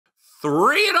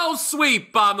3-0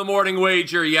 sweep on the morning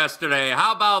wager yesterday.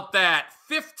 How about that?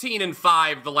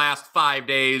 15-5 the last 5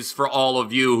 days for all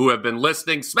of you who have been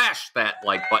listening. Smash that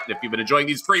like button if you've been enjoying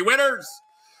these free winners.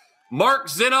 Mark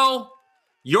Zinno,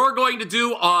 you're going to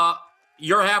do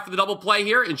your half of the double play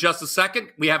here in just a second.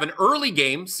 We have an early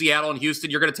game, Seattle and Houston.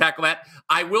 You're going to tackle that.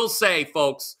 I will say,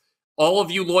 folks, all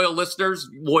of you loyal listeners,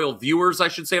 loyal viewers, I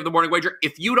should say, of the morning wager,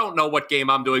 if you don't know what game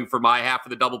I'm doing for my half of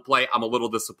the double play, I'm a little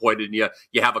disappointed in you.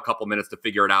 You have a couple minutes to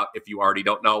figure it out if you already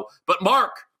don't know. But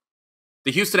Mark,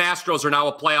 the Houston Astros are now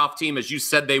a playoff team, as you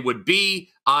said they would be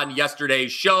on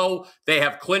yesterday's show. They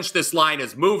have clinched this line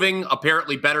as moving.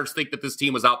 Apparently, bettors think that this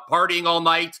team was out partying all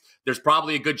night. There's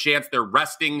probably a good chance they're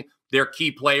resting their key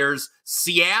players.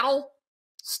 Seattle,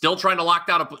 still trying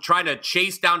to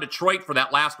chase down Detroit for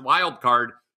that last wild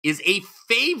card, is a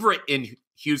favorite in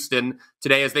Houston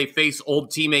today as they face old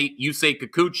teammate Yusei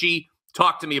Kikuchi.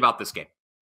 Talk to me about this game.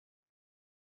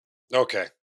 Okay,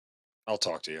 I'll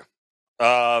talk to you.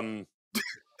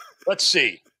 Let's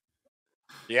see.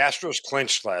 The Astros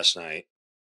clinched last night.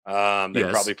 They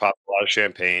probably popped a lot of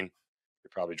champagne. They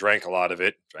probably drank a lot of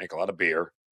it, drank a lot of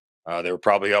beer. They were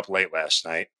probably up late last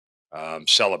night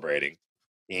celebrating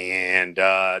and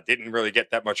didn't really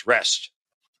get that much rest.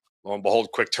 Lo and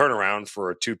behold, quick turnaround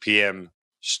for a 2 p.m.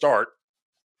 start,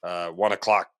 1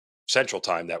 o'clock Central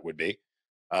Time, that would be.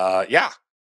 I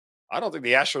don't think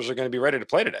the Astros are going to be ready to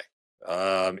play today.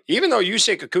 Even though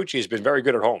Yusei Kikuchi has been very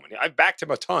good at home. And I've backed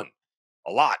him a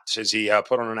lot since he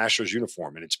put on an Astros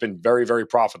uniform, and it's been very, very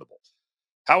profitable.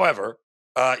 However,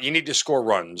 you need to score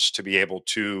runs to be able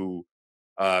to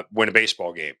win a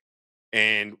baseball game.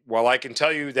 And while I can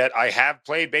tell you that I have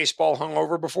played baseball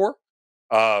hungover before,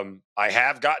 I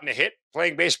have gotten a hit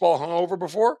playing baseball hungover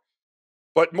before,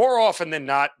 but more often than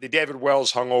not, the David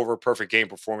Wells hungover perfect game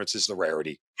performance is the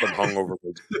rarity from hungover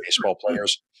baseball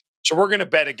players. So we're going to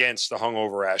bet against the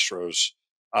hungover Astros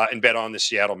and bet on the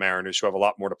Seattle Mariners, who have a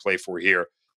lot more to play for here,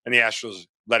 and the Astros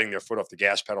letting their foot off the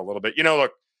gas pedal a little bit.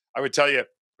 Look, I would tell you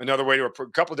another way a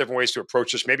couple of different ways to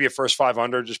approach this. Maybe a first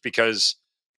 500, just because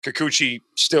Kikuchi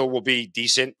still will be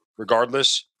decent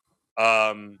regardless.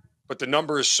 But the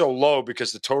number is so low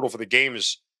because the total for the game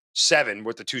is 7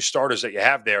 with the 2 starters that you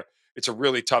have there. It's a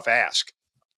really tough ask.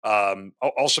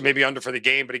 Also maybe under for the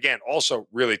game, but again, also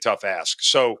really tough ask.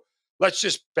 So let's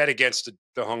just bet against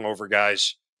the hungover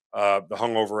guys, the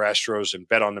hungover Astros, and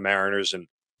bet on the Mariners. And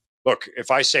look, if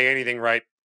I say anything right,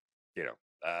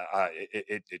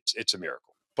 it's a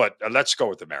miracle. But let's go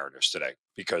with the Mariners today,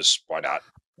 because why not?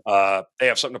 They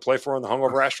have something to play for, and the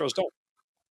hungover Astros don't.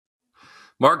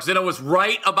 Mark Zinno was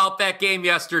right about that game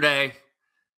yesterday,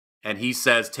 and he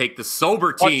says take the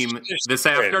sober team this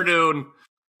afternoon.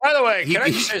 By the way, can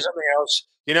I just say something else?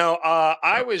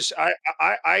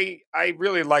 I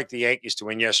really liked the Yankees to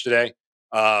win yesterday,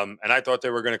 and I thought they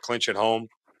were going to clinch at home,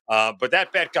 but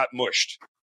that bet got mushed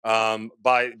by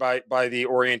the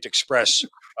Orient Express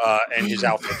and his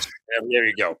outfits. There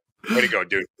you go. Way to go,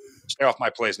 dude. Stay off my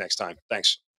plays next time.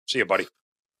 Thanks. See you, buddy.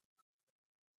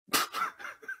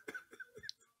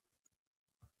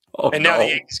 And now the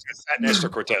Yankees got Fat Nestor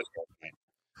Cortez.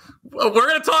 Well, we're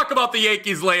going to talk about the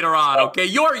Yankees later on, okay?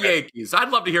 Your Yankees. I'd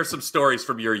love to hear some stories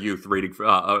from your youth rooting for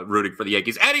the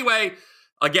Yankees. Anyway,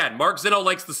 again, Mark Zinno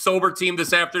likes the sober team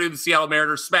this afternoon, the Seattle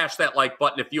Mariners. Smash that like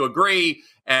button if you agree.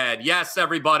 And yes,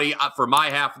 everybody, for my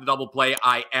half of the double play,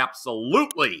 I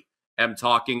absolutely am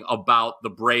talking about the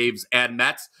Braves and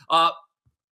Mets.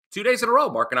 2 days in a row,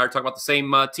 Mark and I are talking about the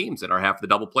same teams in our half of the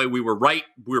double play. We were right.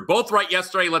 We were both right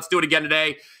yesterday. Let's do it again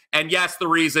today. And yes, the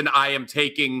reason I am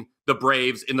taking the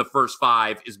Braves in the first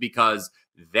 5 is because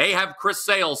they have Chris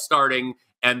Sale starting,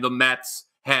 and the Mets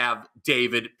have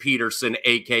David Peterson,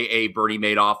 a.k.a. Bernie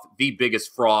Madoff, the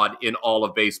biggest fraud in all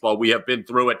of baseball. We have been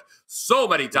through it so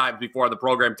many times before on the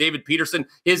program. David Peterson,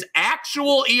 his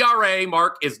actual ERA,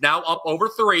 Mark, is now up over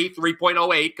 3.08,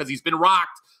 because he's been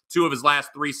rocked 2 of his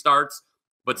last 3 starts.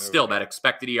 But still, that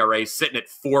expected ERA sitting at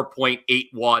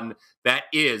 4.81. That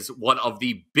is one of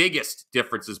the biggest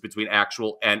differences between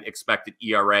actual and expected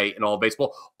ERA in all of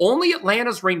baseball. Only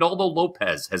Atlanta's Reynaldo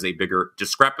Lopez has a bigger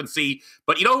discrepancy.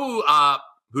 But you know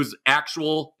whose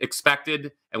actual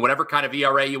expected and whatever kind of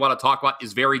ERA you want to talk about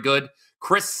is very good?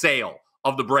 Chris Sale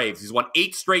of the Braves. He's won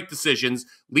 8 straight decisions,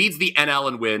 leads the NL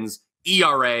in wins,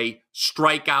 ERA,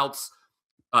 strikeouts.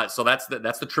 So that's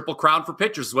the triple crown for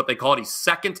pitchers is what they call it. He's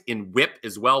second in WHIP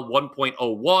as well,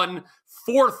 1.01,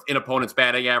 fourth in opponent's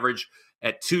batting average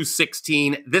at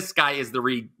 216. This guy is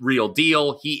the real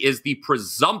deal. He is the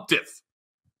presumptive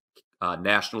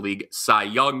National League Cy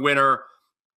Young winner.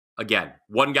 Again,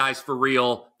 one guy's for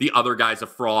real, the other guy's a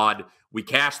fraud. We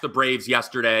cashed the Braves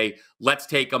yesterday. Let's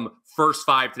take them first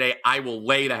 5 today. I will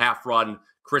lay the half run.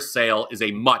 Chris Sale is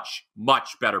a much,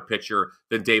 much better pitcher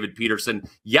than David Peterson.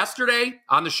 Yesterday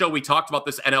on the show, we talked about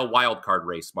this NL wildcard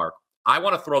race, Mark. I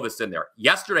want to throw this in there.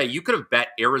 Yesterday, you could have bet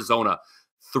Arizona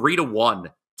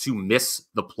 3-1 to miss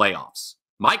the playoffs.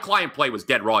 My client play was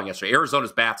dead wrong yesterday.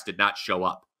 Arizona's bats did not show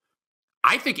up.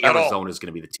 I think Arizona is going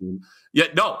to be the team. Yeah,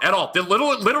 no, at all. They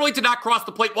literally did not cross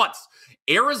the plate once.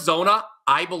 Arizona,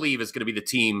 I believe, is going to be the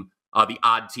team, the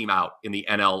odd team out in the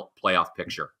NL playoff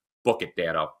picture. Book it,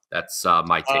 Dano. That's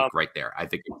my take right there. I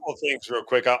think. A couple of things real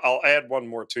quick. I'll add one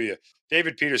more to you.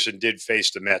 David Peterson did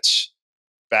face the Mets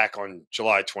back on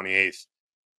July 28th.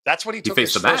 That's when he took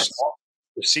his first loss of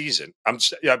the season.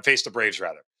 Faced the Braves,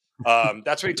 rather.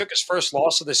 That's when he took his first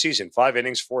loss of the season. 5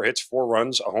 innings, 4 hits, 4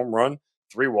 runs, a home run,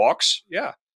 3 walks.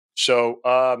 Yeah. So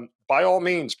by all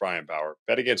means, Brian Bauer,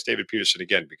 bet against David Peterson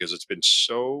again because it's been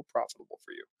so profitable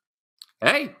for you.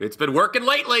 Hey, it's been working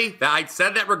lately. I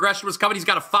said that regression was coming. He's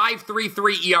got a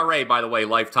 5.33 ERA, by the way,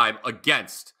 lifetime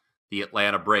against the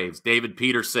Atlanta Braves. David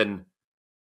Peterson,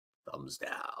 thumbs down.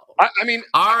 I mean,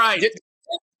 all right.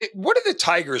 What are the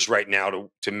Tigers right now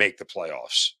to make the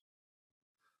playoffs?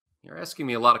 You're asking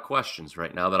me a lot of questions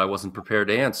right now that I wasn't prepared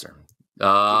to answer.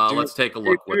 Let's take a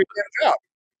look.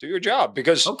 Do your job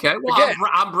because okay. Well, again,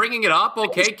 I'm bringing it up.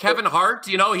 Okay, Kevin Hart.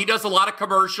 He does a lot of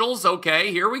commercials.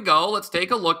 Okay, here we go. Let's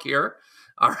take a look here.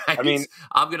 All right. I mean,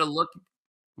 I'm gonna look.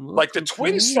 Like the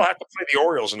Twins still have to play the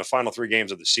Orioles in the final 3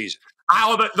 games of the season.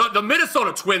 The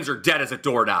Minnesota Twins are dead as a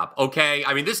doorknob. Okay,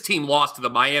 I mean this team lost to the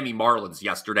Miami Marlins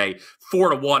yesterday,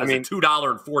 4-1 as a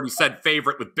 $2.40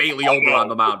 favorite with Bailey Ober on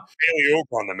the mound. Bailey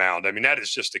Ober on the mound. I mean that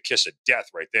is just a kiss of death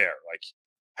right there. Like,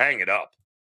 hang it up.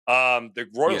 The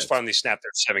Royals finally snapped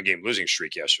their 7-game losing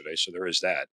streak yesterday, so there is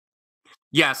that.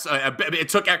 Yes, it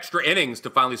took extra innings to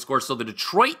finally score. So the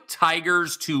Detroit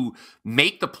Tigers to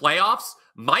make the playoffs,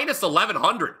 minus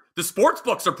 1,100. The sports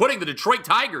books are putting the Detroit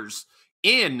Tigers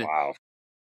in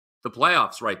the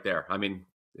playoffs right there. I mean,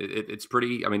 it's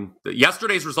pretty. I mean,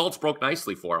 yesterday's results broke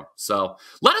nicely for them. So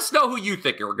let us know who you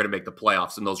think are going to make the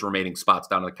playoffs in those remaining spots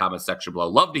down in the comment section below.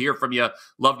 Love to hear from you.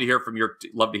 Love to hear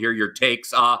your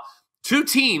takes. 2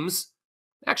 teams.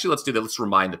 Actually, let's do that. Let's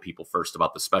remind the people first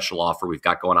about the special offer we've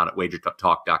got going on at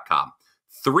WagerTalk.com.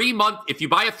 3-month. If you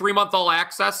buy a 3-month all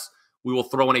access, we will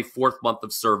throw in a 4th month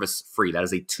of service free. That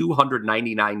is a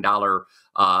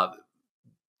 $299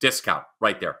 discount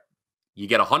right there. You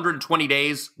get 120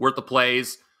 days worth of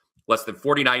plays, less than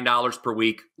 $49 per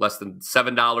week, less than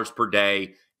 $7 per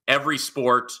day. Every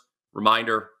sport.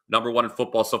 Reminder, number 1 in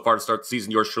football so far to start the season.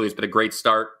 Yours truly has been a great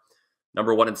start.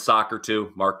 Number 1 in soccer,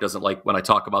 too. Mark doesn't like when I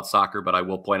talk about soccer, but I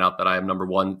will point out that I am number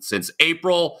 1 since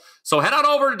April. So head on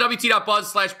over to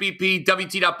WT.buzz/BP,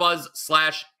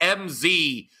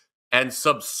 WT.buzz/MZ, and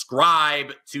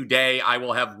subscribe today. I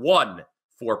will have 1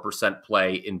 4%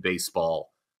 play in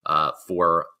baseball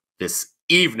for this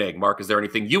evening. Mark, is there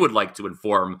anything you would like to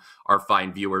inform our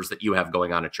fine viewers that you have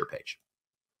going on at your page?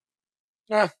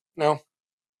 No.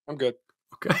 I'm good.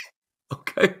 Okay.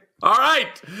 All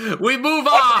right, we move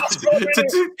on.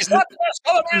 He's not the best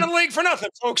celebrated in the league for nothing,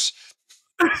 folks.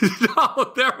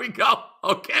 No, there we go.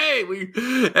 Okay,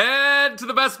 and to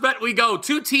the best bet we go.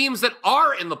 2 teams that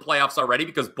are in the playoffs already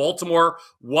because Baltimore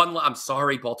won. I'm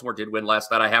sorry, Baltimore did win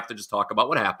last night. I have to just talk about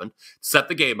what happened. Set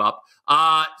the game up.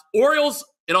 Orioles,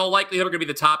 in all likelihood, are going to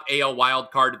be the top AL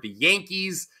wild card. The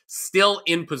Yankees still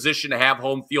in position to have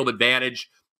home field advantage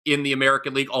in the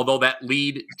American League, although that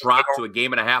lead dropped to a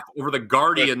 1.5 over the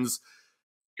Guardians.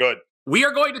 Good. We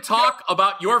are going to talk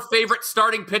about your favorite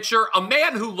starting pitcher, a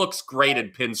man who looks great in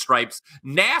pinstripes,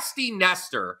 Nasty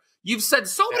Nestor. You've said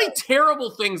so many terrible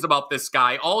things about this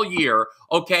guy all year,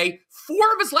 okay?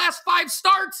 4 of his last 5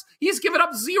 starts, he's given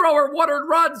up 0 or 1 earned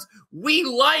runs. We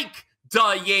like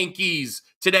the Yankees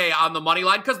today on the money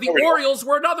line because the Orioles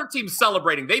were another team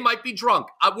celebrating. They might be drunk.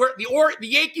 The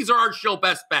Yankees are our show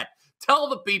best bet. Tell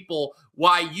the people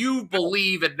why you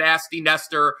believe in Nasty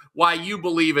Nestor, why you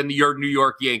believe in your New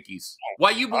York Yankees,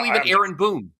 why you believe in Aaron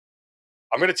Boone.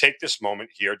 I'm going to take this moment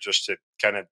here just to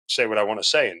kind of say what I want to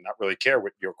say and not really care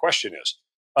what your question is.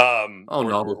 Or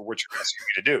what you're asking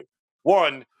me to do.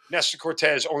 1, Nestor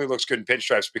Cortez only looks good in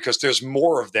pinstripes because there's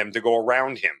more of them to go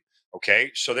around him. Okay,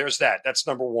 so there's that. That's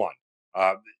number 1.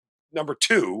 Number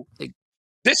 2,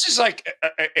 this is like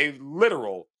a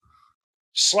literal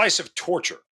slice of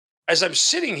torture. As I'm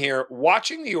sitting here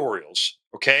watching the Orioles,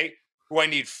 okay, who I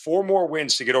need 4 more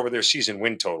wins to get over their season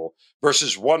win total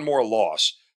versus 1 more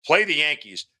loss, play the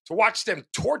Yankees, to watch them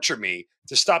torture me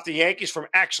to stop the Yankees from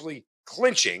actually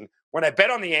clinching when I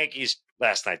bet on the Yankees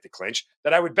last night to clinch,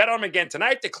 that I would bet on them again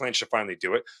tonight to clinch to finally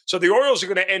do it. So the Orioles are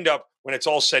going to end up, when it's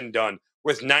all said and done,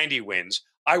 with 90 wins.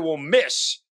 I will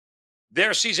miss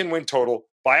their season win total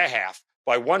by a half,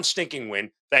 by one stinking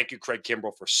win. Thank you, Craig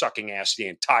Kimbrell, for sucking ass the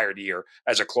entire year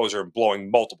as a closer and blowing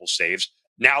multiple saves.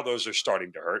 Now those are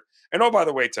starting to hurt. And oh, by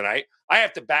the way, tonight, I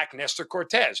have to back Nestor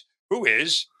Cortez, who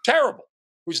is terrible,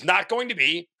 who's not going to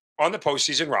be on the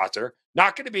postseason roster,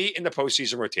 not going to be in the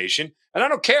postseason rotation. And I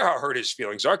don't care how hurt his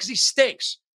feelings are because he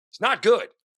stinks. He's not good.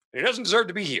 And he doesn't deserve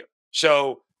to be here.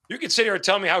 So you can sit here and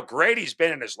tell me how great he's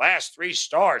been in his last 3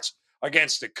 starts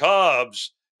against the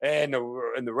Cubs and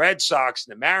the Red Sox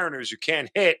and the Mariners who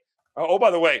can't hit. Oh,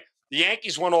 by the way, the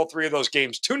Yankees won all 3 of those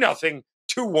games 2-0,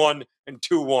 2-1, and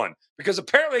 2-1 because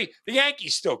apparently the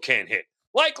Yankees still can't hit.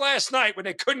 Like last night when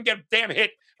they couldn't get a damn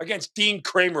hit against Dean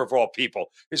Kramer of all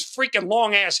people. His freaking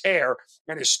long ass hair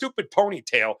and his stupid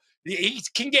ponytail. He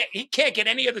can't get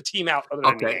any other team out other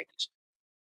than the Yankees.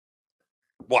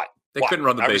 What? They couldn't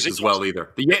run the bases well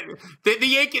either. The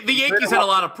Yankees had a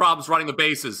lot of problems running the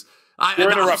bases.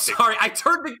 I'm sorry. I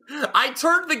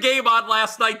turned the game on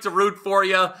last night to root for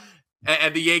you,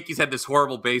 and the Yankees had this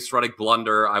horrible base running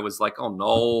blunder. I was like, oh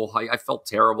no, I felt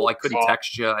terrible. I couldn't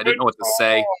text you. I didn't know what to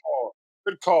say.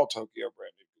 Good call, Tokyo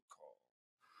Brandon.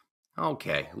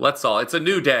 Okay, let's all. It's a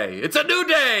new day. It's a new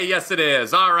day. Yes, it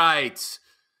is. All right.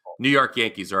 New York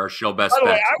Yankees are our show best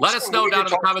bet. Let us know down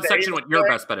in the comment section what your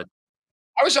best bet is.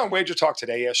 I was on WagerTalk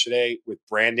today yesterday with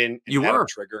Brandon and Adam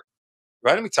Trigger.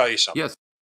 Right, let me tell you something. Yes.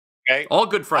 Okay. All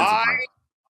good friends of mine.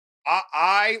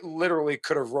 I literally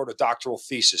could have wrote a doctoral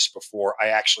thesis before I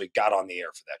actually got on the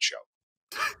air for that show.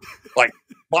 Like,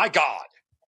 my God.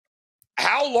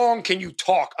 How long can you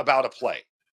talk about a play?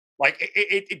 Like,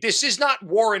 this is not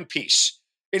War and Peace.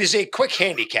 It is a quick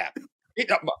handicap.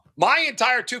 My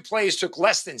entire 2 plays took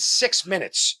less than 6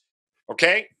 minutes.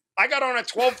 Okay? I got on at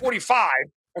 12:45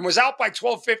 and was out by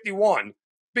 12:51.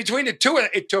 Between the two,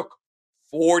 it took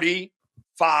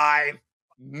 45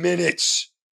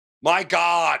 minutes. My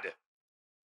God.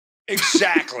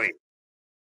 Exactly.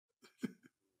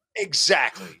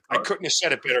 Exactly. I couldn't have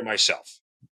said it better myself.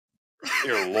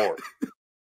 Dear Lord.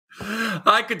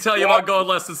 I could tell you about going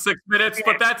less than 6 minutes,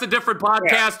 but that's a different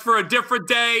podcast for a different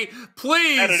day.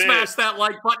 Please smash that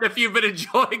like button if you've been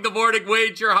enjoying the Morning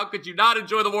Wager. How could you not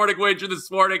enjoy the Morning Wager this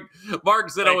morning? Mark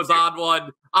Zinno is on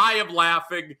one. I am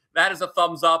laughing. That is a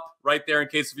thumbs up right there in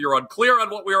case if you're unclear on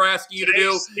what we were asking you to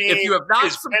do. If you have not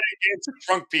bet against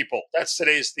drunk people. That's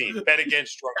today's theme. Bet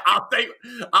against drunk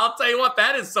people. I'll tell you what,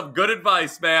 that is some good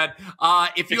advice, man.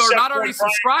 If you are not already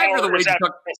subscribed to the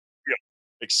WagerTalk,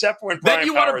 except when Bryan, then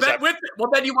you want to bet with it.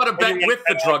 Well, then you want to bet with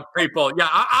the drunk people. Yeah,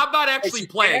 I'm not actually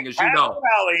playing, as you know.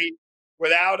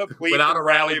 Without a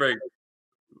rally break.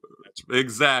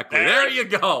 Exactly. There you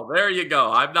go. There you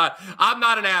go. I'm not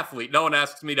an athlete. No one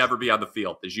asks me to ever be on the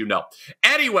field, as you know.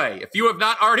 Anyway, if you have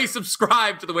not already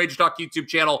subscribed to the WagerTalk YouTube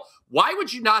channel, why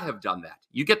would you not have done that?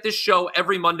 You get this show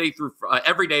every day, Monday through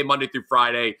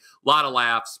Friday. A lot of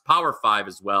laughs, Power 5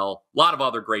 as well. A lot of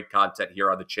other great content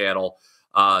here on the channel.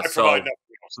 So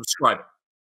subscribe.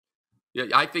 Yeah,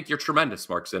 I think you're tremendous,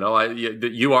 Mark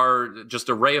Zinno. You are just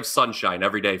a ray of sunshine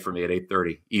every day for me at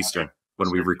 8:30 Eastern when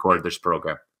we record this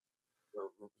program.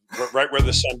 Right where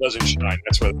the sun doesn't shine.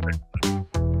 That's where.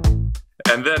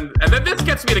 And then this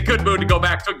gets me in a good mood to go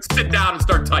back to sit down and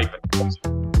start typing.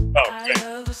 Oh, okay.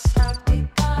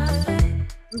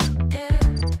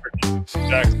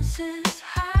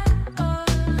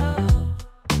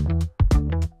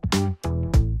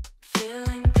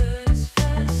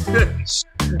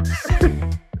 Exactly.